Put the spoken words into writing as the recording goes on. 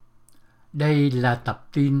Đây là tập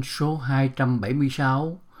tin số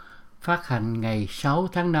 276, phát hành ngày 6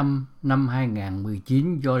 tháng 5 năm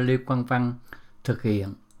 2019 do Lê Quang Văn thực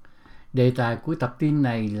hiện. Đề tài của tập tin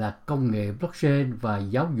này là công nghệ blockchain và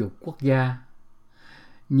giáo dục quốc gia.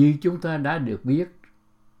 Như chúng ta đã được biết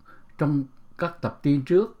trong các tập tin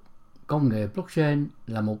trước, công nghệ blockchain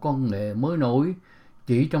là một công nghệ mới nổi,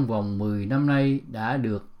 chỉ trong vòng 10 năm nay đã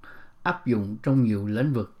được áp dụng trong nhiều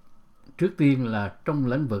lĩnh vực. Trước tiên là trong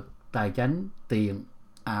lĩnh vực tài chính, tiền,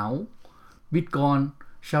 ảo, Bitcoin,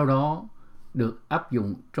 sau đó được áp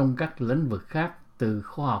dụng trong các lĩnh vực khác từ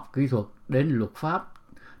khoa học kỹ thuật đến luật pháp,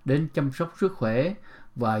 đến chăm sóc sức khỏe,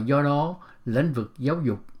 và do đó lĩnh vực giáo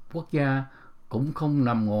dục quốc gia cũng không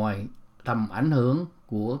nằm ngoài tầm ảnh hưởng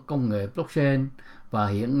của công nghệ blockchain, và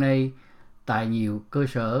hiện nay tại nhiều cơ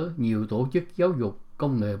sở, nhiều tổ chức giáo dục,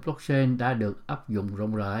 công nghệ blockchain đã được áp dụng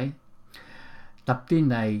rộng rãi. Tập tin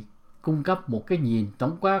này cung cấp một cái nhìn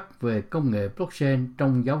tổng quát về công nghệ blockchain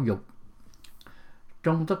trong giáo dục.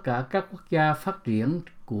 Trong tất cả các quốc gia phát triển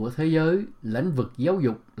của thế giới, lĩnh vực giáo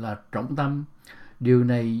dục là trọng tâm. Điều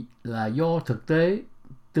này là do thực tế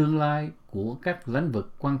tương lai của các lĩnh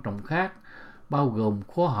vực quan trọng khác, bao gồm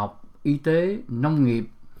khoa học, y tế, nông nghiệp,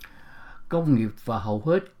 công nghiệp và hầu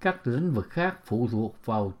hết các lĩnh vực khác phụ thuộc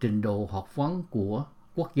vào trình độ học vấn của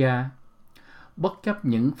quốc gia. Bất chấp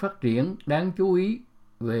những phát triển đáng chú ý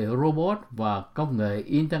về robot và công nghệ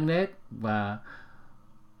Internet và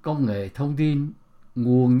công nghệ thông tin,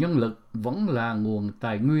 nguồn nhân lực vẫn là nguồn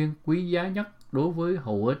tài nguyên quý giá nhất đối với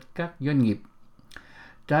hầu hết các doanh nghiệp.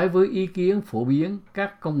 Trái với ý kiến phổ biến,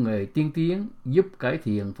 các công nghệ tiên tiến giúp cải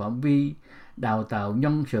thiện phạm vi đào tạo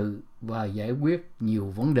nhân sự và giải quyết nhiều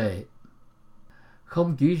vấn đề.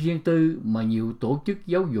 Không chỉ riêng tư mà nhiều tổ chức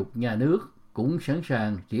giáo dục nhà nước cũng sẵn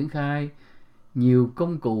sàng triển khai nhiều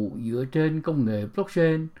công cụ dựa trên công nghệ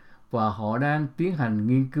blockchain, và họ đang tiến hành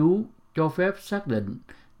nghiên cứu cho phép xác định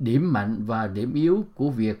điểm mạnh và điểm yếu của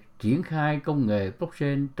việc triển khai công nghệ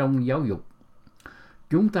blockchain trong giáo dục.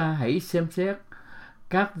 Chúng ta hãy xem xét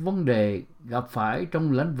các vấn đề gặp phải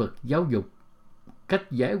trong lĩnh vực giáo dục,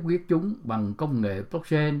 cách giải quyết chúng bằng công nghệ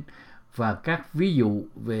blockchain và các ví dụ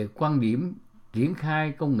về quan điểm triển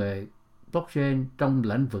khai công nghệ blockchain trong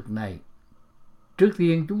lĩnh vực này. Trước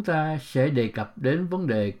tiên, chúng ta sẽ đề cập đến vấn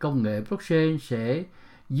đề công nghệ blockchain sẽ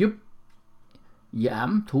giúp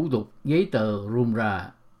giảm thủ tục giấy tờ rườm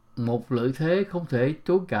rà. Một lợi thế không thể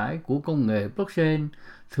chối cãi của công nghệ blockchain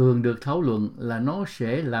thường được thảo luận là nó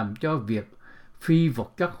sẽ làm cho việc phi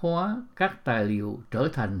vật chất hóa các tài liệu trở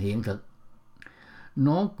thành hiện thực.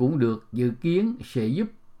 Nó cũng được dự kiến sẽ giúp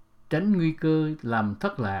tránh nguy cơ làm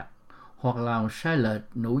thất lạc hoặc làm sai lệch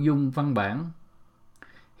nội dung văn bản.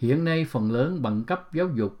 Hiện nay, phần lớn bằng cấp giáo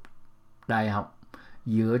dục đại học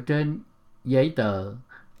dựa trên giấy tờ,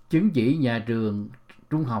 chứng chỉ nhà trường,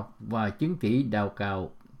 trung học và chứng chỉ đào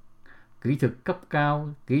tạo kỹ thuật cấp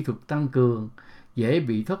cao, kỹ thuật tăng cường, dễ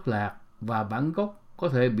bị thất lạc và bản gốc có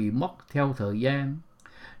thể bị mất theo thời gian.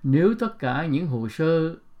 Nếu tất cả những hồ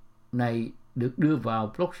sơ này được đưa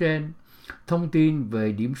vào blockchain, thông tin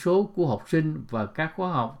về điểm số của học sinh và các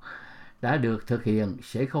khóa học đã được thực hiện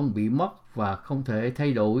sẽ không bị mất và không thể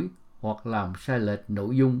thay đổi hoặc làm sai lệch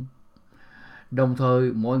nội dung. Đồng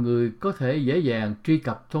thời, mọi người có thể dễ dàng truy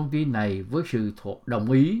cập thông tin này với sự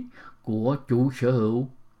đồng ý của chủ sở hữu.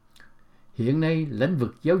 Hiện nay, lĩnh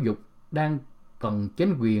vực giáo dục đang cần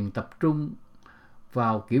chính quyền tập trung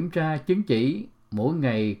vào kiểm tra chứng chỉ. Mỗi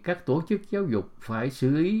ngày, các tổ chức giáo dục phải xử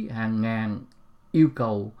lý hàng ngàn yêu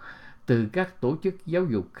cầu từ các tổ chức giáo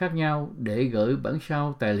dục khác nhau để gửi bản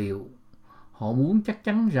sao tài liệu. Họ muốn chắc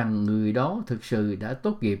chắn rằng người đó thực sự đã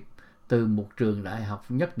tốt nghiệp từ một trường đại học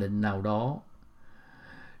nhất định nào đó.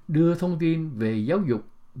 Đưa thông tin về giáo dục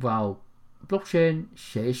vào blockchain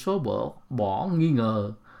sẽ xóa bỏ nghi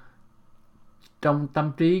ngờ trong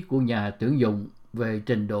tâm trí của nhà tuyển dụng về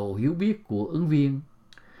trình độ hiểu biết của ứng viên.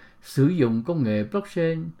 Sử dụng công nghệ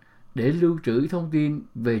blockchain để lưu trữ thông tin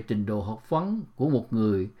về trình độ học vấn của một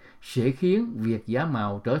người sẽ khiến việc giả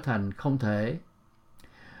mạo trở thành không thể.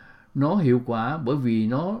 Nó hiệu quả bởi vì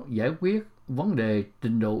nó giải quyết vấn đề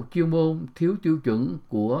trình độ chuyên môn thiếu tiêu chuẩn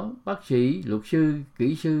của bác sĩ, luật sư,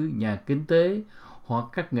 kỹ sư, nhà kinh tế hoặc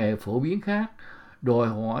các nghề phổ biến khác, đòi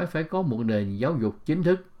hỏi phải có một nền giáo dục chính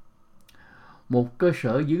thức. Một cơ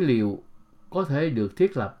sở dữ liệu có thể được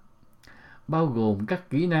thiết lập, bao gồm các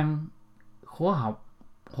kỹ năng, khóa học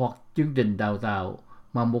hoặc chương trình đào tạo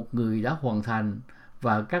mà một người đã hoàn thành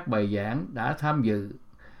và các bài giảng đã tham dự.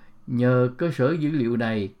 Nhờ cơ sở dữ liệu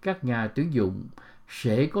này, các nhà tuyển dụng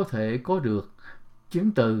sẽ có thể có được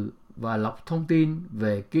chứng từ và lọc thông tin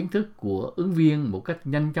về kiến thức của ứng viên một cách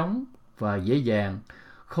nhanh chóng và dễ dàng,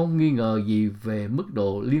 không nghi ngờ gì về mức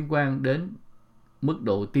độ liên quan đến mức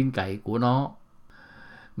độ tin cậy của nó.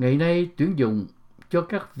 Ngày nay, tuyển dụng cho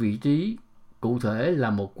các vị trí cụ thể là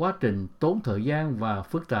một quá trình tốn thời gian và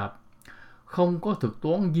phức tạp. Không có thuật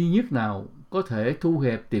toán duy nhất nào có thể thu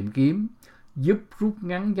hẹp tìm kiếm, giúp rút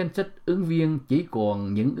ngắn danh sách ứng viên chỉ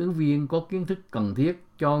còn những ứng viên có kiến thức cần thiết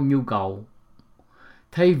cho nhu cầu.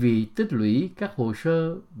 Thay vì tích lũy các hồ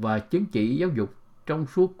sơ và chứng chỉ giáo dục trong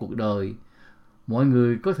suốt cuộc đời, mọi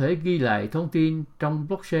người có thể ghi lại thông tin trong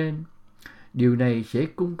blockchain. Điều này sẽ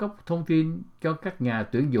cung cấp thông tin cho các nhà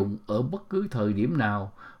tuyển dụng ở bất cứ thời điểm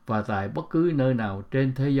nào và tại bất cứ nơi nào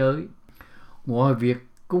trên thế giới. Ngoài việc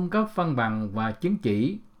cung cấp văn bằng và chứng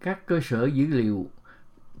chỉ, các cơ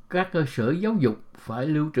sở giáo dục phải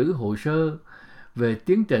lưu trữ hồ sơ về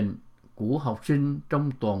tiến trình của học sinh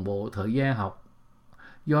trong toàn bộ thời gian học.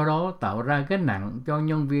 Do đó tạo ra gánh nặng cho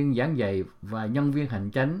nhân viên giảng dạy và nhân viên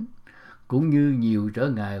hành chánh, cũng như nhiều trở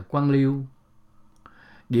ngại quan liêu.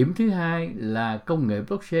 Điểm thứ hai là công nghệ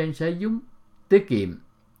blockchain sẽ giúp tiết kiệm.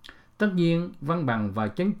 Tất nhiên, văn bằng và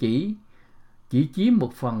chứng chỉ chiếm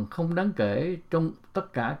một phần không đáng kể trong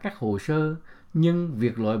tất cả các hồ sơ, nhưng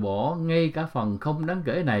việc loại bỏ ngay cả phần không đáng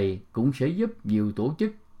kể này cũng sẽ giúp nhiều tổ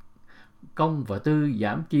chức công và tư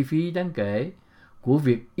giảm chi phí đáng kể của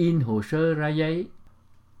việc in hồ sơ ra giấy.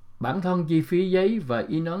 Bản thân chi phí giấy và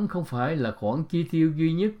in ấn không phải là khoản chi tiêu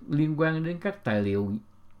duy nhất liên quan đến các tài liệu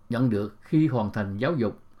nhận được khi hoàn thành giáo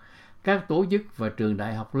dục. Các tổ chức và trường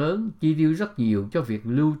đại học lớn chi tiêu rất nhiều cho việc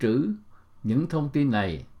lưu trữ những thông tin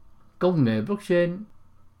này. Công nghệ blockchain,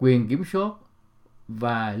 quyền kiểm soát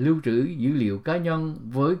và lưu trữ dữ liệu cá nhân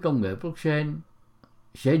với công nghệ blockchain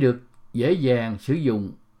sẽ được dễ dàng sử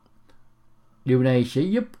dụng. Điều này sẽ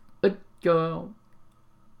giúp ích cho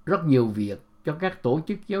rất nhiều việc cho các tổ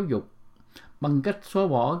chức giáo dục bằng cách xóa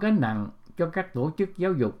bỏ gánh nặng cho các tổ chức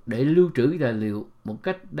giáo dục để lưu trữ tài liệu một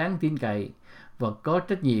cách đáng tin cậy và có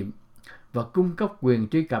trách nhiệm, và cung cấp quyền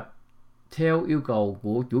truy cập theo yêu cầu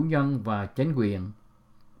của chủ nhân và chính quyền.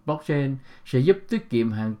 Blockchain sẽ giúp tiết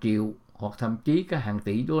kiệm hàng triệu hoặc thậm chí cả hàng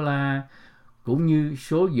tỷ đô la, cũng như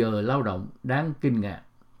số giờ lao động đáng kinh ngạc.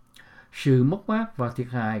 Sự mất mát và thiệt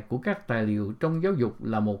hại của các tài liệu trong giáo dục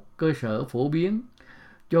là một cơ sở phổ biến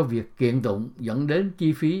cho việc kiện tụng, dẫn đến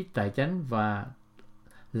chi phí tài chính và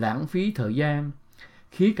lãng phí thời gian.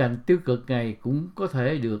 Khía cạnh tiêu cực này cũng có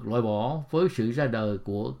thể được loại bỏ với sự ra đời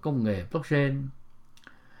của công nghệ blockchain.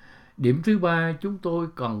 Điểm thứ ba chúng tôi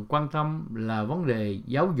cần quan tâm là vấn đề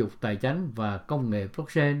giáo dục tài chính và công nghệ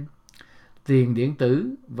blockchain. Tiền điện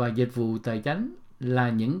tử và dịch vụ tài chính là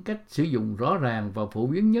những cách sử dụng rõ ràng và phổ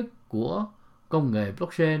biến nhất của công nghệ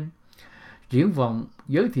blockchain. Triển vọng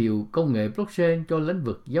giới thiệu công nghệ blockchain cho lĩnh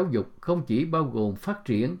vực giáo dục không chỉ bao gồm phát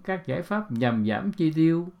triển các giải pháp nhằm giảm chi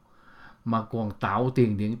tiêu, mà còn tạo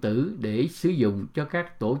tiền điện tử để sử dụng cho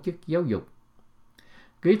các tổ chức giáo dục.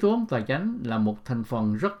 Kế toán tài chính là một thành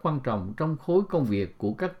phần rất quan trọng trong khối công việc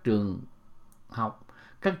của các trường học,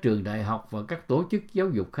 các trường đại học và các tổ chức giáo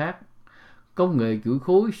dục khác. Công nghệ chuỗi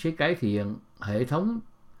khối sẽ cải thiện hệ thống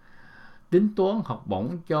tính toán học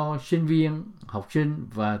bổng cho sinh viên, học sinh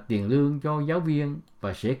và tiền lương cho giáo viên,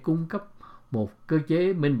 và sẽ cung cấp một cơ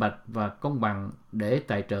chế minh bạch và công bằng để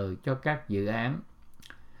tài trợ cho các dự án.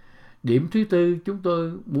 Điểm thứ tư chúng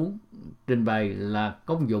tôi muốn trình bày là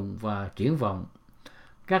công dụng và triển vọng.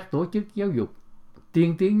 Các tổ chức giáo dục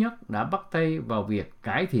tiên tiến nhất đã bắt tay vào việc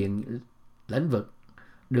cải thiện lĩnh vực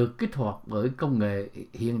được kích hoạt bởi công nghệ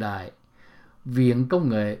hiện đại. Viện Công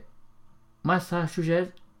nghệ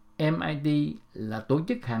Massachusetts MIT là tổ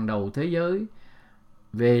chức hàng đầu thế giới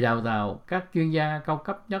về đào tạo các chuyên gia cao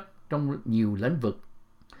cấp nhất trong nhiều lĩnh vực.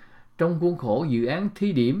 Trong khuôn khổ dự án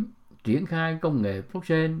thí điểm triển khai công nghệ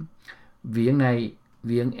blockchain,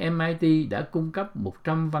 Viện MIT đã cung cấp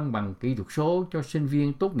 100 văn bằng kỹ thuật số cho sinh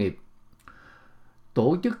viên tốt nghiệp.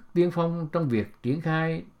 Tổ chức tiên phong trong việc triển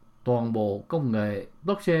khai toàn bộ công nghệ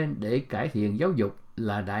blockchain để cải thiện giáo dục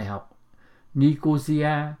là Đại học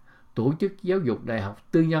Nicosia, tổ chức giáo dục đại học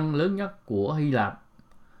tư nhân lớn nhất của Hy Lạp.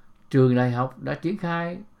 Trường đại học đã triển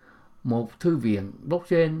khai một thư viện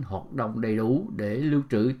blockchain hoạt động đầy đủ để lưu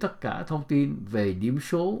trữ tất cả thông tin về điểm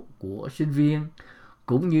số của sinh viên,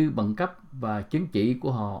 cũng như bằng cấp và chứng chỉ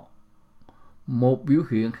của họ. Một biểu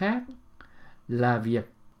hiện khác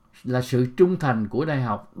là sự trung thành của đại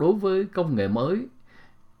học đối với công nghệ mới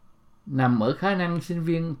nằm ở khả năng sinh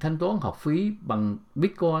viên thanh toán học phí bằng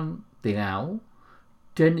Bitcoin, tiền ảo.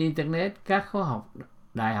 Trên Internet, các khóa học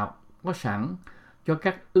đại học có sẵn cho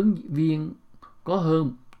các ứng viên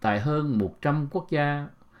tại hơn 100 quốc gia,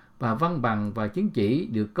 và văn bằng và chứng chỉ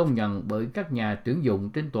được công nhận bởi các nhà tuyển dụng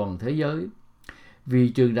trên toàn thế giới. Vì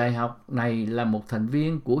trường đại học này là một thành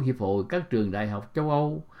viên của Hiệp hội các trường đại học châu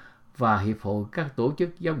Âu và Hiệp hội các tổ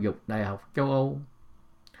chức giáo dục đại học châu Âu,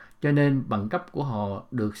 cho nên bằng cấp của họ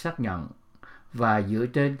được xác nhận, và dựa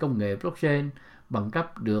trên công nghệ blockchain, bằng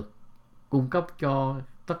cấp được cung cấp cho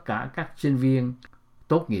tất cả các sinh viên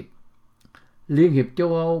tốt nghiệp. Liên hiệp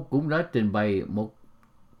châu Âu cũng đã trình bày một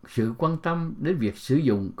sự quan tâm đến việc sử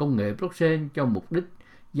dụng công nghệ blockchain cho mục đích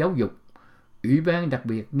giáo dục. Ủy ban đặc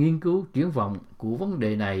biệt nghiên cứu triển vọng của vấn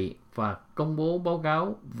đề này và công bố báo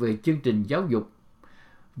cáo về chương trình giáo dục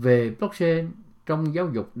về blockchain trong giáo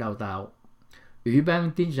dục đào tạo. Ủy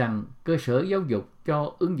ban tin rằng cơ sở giáo dục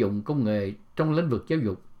cho ứng dụng công nghệ trong lĩnh vực giáo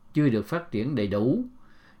dục chưa được phát triển đầy đủ,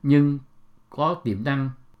 nhưng có tiềm năng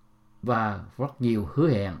và rất nhiều hứa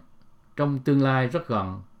hẹn. Trong tương lai rất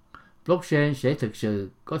gần, blockchain sẽ thực sự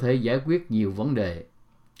có thể giải quyết nhiều vấn đề.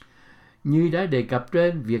 Như đã đề cập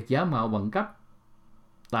trên, việc giả mạo bằng cấp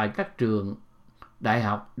tại các trường đại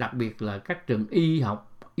học, đặc biệt là các trường y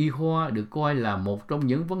học, y khoa, được coi là một trong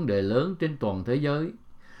những vấn đề lớn trên toàn thế giới.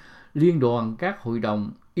 Liên đoàn các hội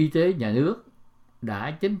đồng y tế nhà nước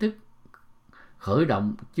đã chính thức khởi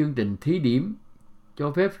động chương trình thí điểm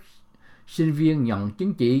cho phép sinh viên nhận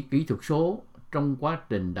chứng chỉ kỹ thuật số trong quá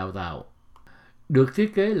trình đào tạo. Được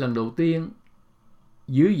thiết kế lần đầu tiên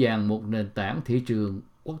dưới dạng một nền tảng thị trường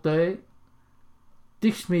quốc tế,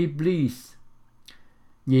 Teach Me Please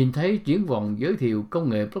nhìn thấy triển vọng giới thiệu công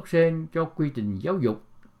nghệ blockchain cho quy trình giáo dục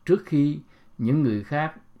trước khi những người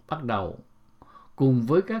khác bắt đầu. Cùng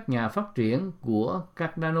với các nhà phát triển của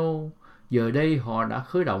Cardano, giờ đây họ đã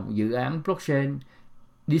khởi động dự án blockchain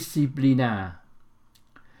Disciplina.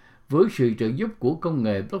 Với sự trợ giúp của công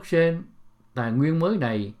nghệ blockchain, tài nguyên mới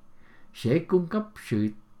này sẽ cung cấp sự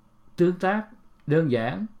tương tác đơn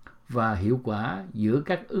giản và hiệu quả giữa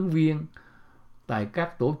các ứng viên tại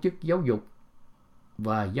các tổ chức giáo dục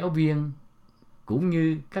và giáo viên, cũng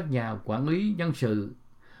như các nhà quản lý nhân sự,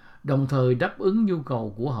 đồng thời đáp ứng nhu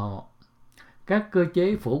cầu của họ. Các cơ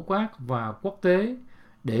chế phổ quát và quốc tế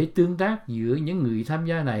để tương tác giữa những người tham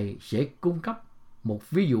gia này sẽ cung cấp một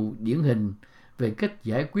ví dụ điển hình về cách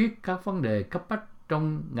giải quyết các vấn đề cấp bách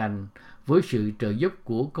trong ngành với sự trợ giúp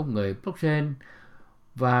của công nghệ blockchain,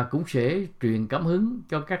 và cũng sẽ truyền cảm hứng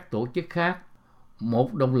cho các tổ chức khác.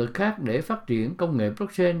 Một động lực khác để phát triển công nghệ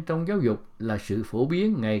blockchain trong giáo dục là sự phổ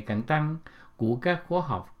biến ngày càng tăng của các khóa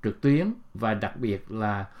học trực tuyến, và đặc biệt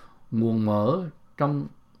là nguồn mở trong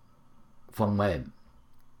phần mềm.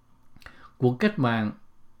 Cuộc cách mạng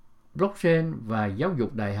blockchain và giáo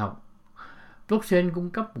dục đại học. Blockchain cung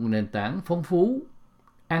cấp một nền tảng phong phú,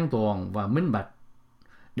 an toàn và minh bạch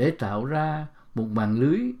để tạo ra một mạng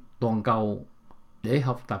lưới toàn cầu để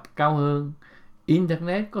học tập cao hơn.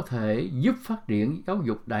 Internet có thể giúp phát triển giáo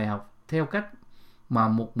dục đại học theo cách mà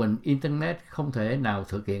một mình Internet không thể nào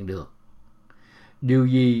thực hiện được. Điều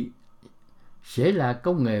gì sẽ là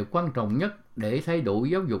công nghệ quan trọng nhất để thay đổi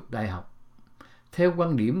giáo dục đại học? Theo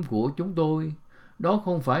quan điểm của chúng tôi, đó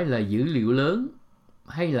không phải là dữ liệu lớn,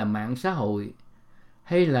 hay là mạng xã hội,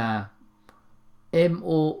 hay là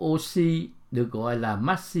MOOC, được gọi là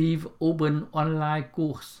Massive Open Online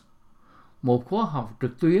Course. Một khóa học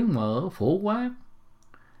trực tuyến mở phổ quát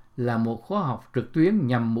là một khóa học trực tuyến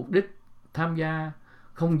nhằm mục đích tham gia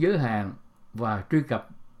không giới hạn và truy cập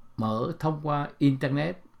mở thông qua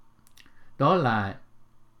Internet. Đó là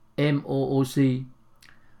MOOC.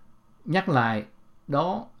 Nhắc lại,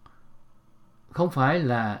 đó không phải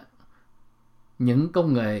là những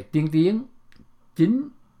công nghệ tiên tiến. Chính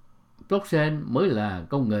blockchain mới là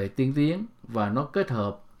công nghệ tiên tiến, và nó kết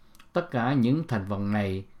hợp tất cả những thành phần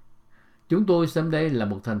này. Chúng tôi xem đây là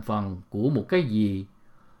một thành phần của một cái gì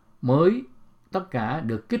mới, tất cả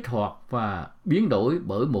được kích hoạt và biến đổi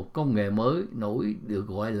bởi một công nghệ mới nổi được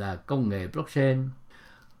gọi là công nghệ blockchain.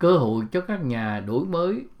 Cơ hội cho các nhà đổi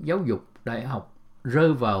mới giáo dục đại học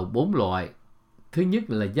rơi vào 4 loại. Thứ nhất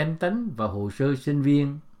là danh tính và hồ sơ sinh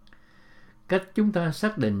viên. Cách chúng ta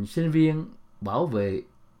xác định sinh viên, bảo vệ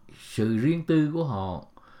sự riêng tư của họ,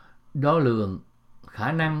 đo lường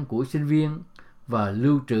khả năng của sinh viên và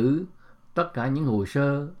lưu trữ tất cả những hồ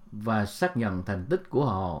sơ và xác nhận thành tích của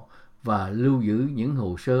họ và lưu giữ những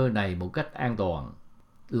hồ sơ này một cách an toàn.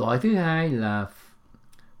 Loại thứ hai là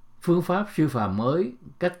phương pháp sư phạm mới,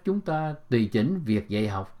 cách chúng ta tùy chỉnh việc dạy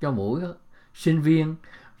học cho mỗi sinh viên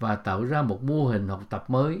và tạo ra một mô hình học tập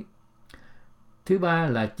mới. Thứ ba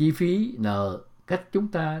là chi phí nợ, cách chúng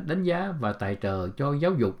ta đánh giá và tài trợ cho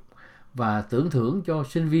giáo dục và tưởng thưởng cho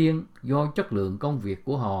sinh viên do chất lượng công việc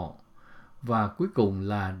của họ. Và cuối cùng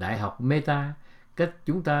là đại học meta, cách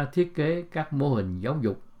chúng ta thiết kế các mô hình giáo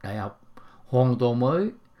dục đại học hoàn toàn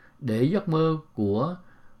mới để giấc mơ của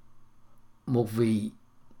một vị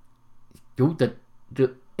chủ tịch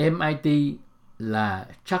MIT là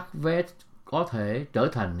Chuck Vest có thể trở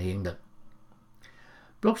thành hiện thực.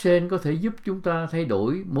 Blockchain có thể giúp chúng ta thay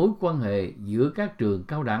đổi mối quan hệ giữa các trường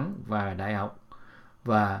cao đẳng và đại học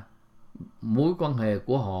và mối quan hệ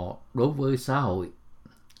của họ đối với xã hội.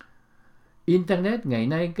 Internet ngày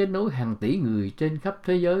nay kết nối hàng tỷ người trên khắp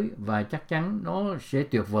thế giới và chắc chắn nó sẽ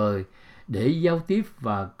tuyệt vời để giao tiếp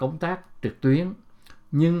và công tác trực tuyến.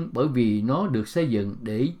 Nhưng bởi vì nó được xây dựng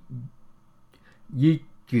để di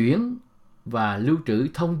chuyển và lưu trữ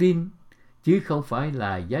thông tin chứ không phải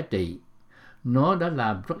là giá trị, nó đã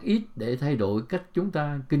làm rất ít để thay đổi cách chúng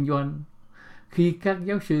ta kinh doanh. Khi các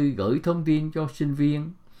giáo sư gửi thông tin cho sinh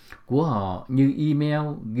viên của họ như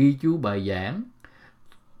email, ghi chú bài giảng,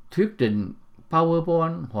 thuyết trình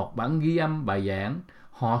PowerPoint hoặc bản ghi âm bài giảng,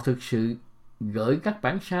 họ thực sự gửi các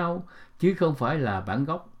bản sao chứ không phải là bản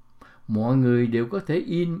gốc. Mọi người đều có thể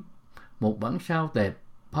in một bản sao tệp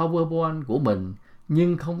PowerPoint của mình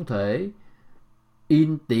nhưng không thể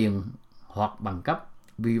in tiền hoặc bằng cấp.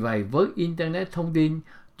 Vì vậy với Internet thông tin,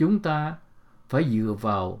 chúng ta phải dựa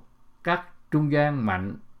vào các trung gian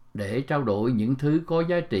mạnh để trao đổi những thứ có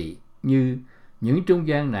giá trị, như những trung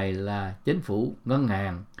gian này là chính phủ, ngân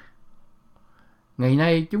hàng. Ngày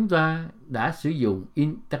nay chúng ta đã sử dụng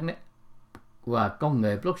Internet và công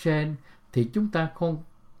nghệ blockchain thì chúng ta không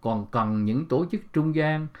còn cần những tổ chức trung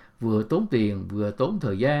gian vừa tốn tiền vừa tốn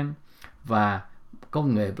thời gian, và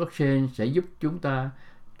công nghệ blockchain sẽ giúp chúng ta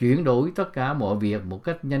chuyển đổi tất cả mọi việc một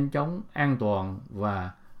cách nhanh chóng, an toàn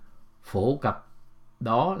và phổ cập.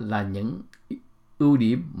 Đó là những ưu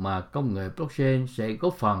điểm mà công nghệ blockchain sẽ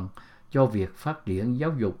góp phần cho việc phát triển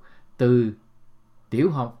giáo dục từ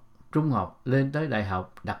tiểu học, trung học lên tới đại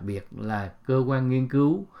học, đặc biệt là cơ quan nghiên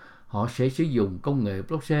cứu. Họ sẽ sử dụng công nghệ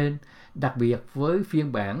blockchain, đặc biệt với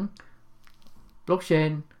phiên bản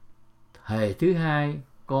blockchain hệ thứ hai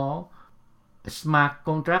có smart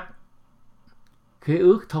contract, khế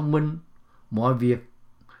ước thông minh. Mọi việc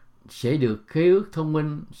sẽ được khế ước thông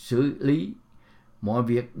minh xử lý. Mọi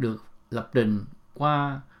việc được lập trình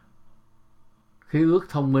qua khế ước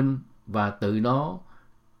thông minh và tự nó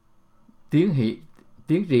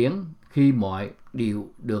tiến triển khi mọi điều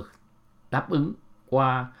được đáp ứng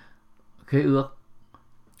qua khế ước.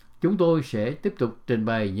 Chúng tôi sẽ tiếp tục trình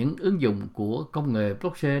bày những ứng dụng của công nghệ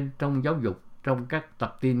blockchain trong giáo dục trong các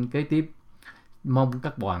tập tin kế tiếp. Mong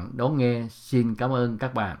các bạn đón nghe. Xin cảm ơn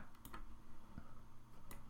các bạn.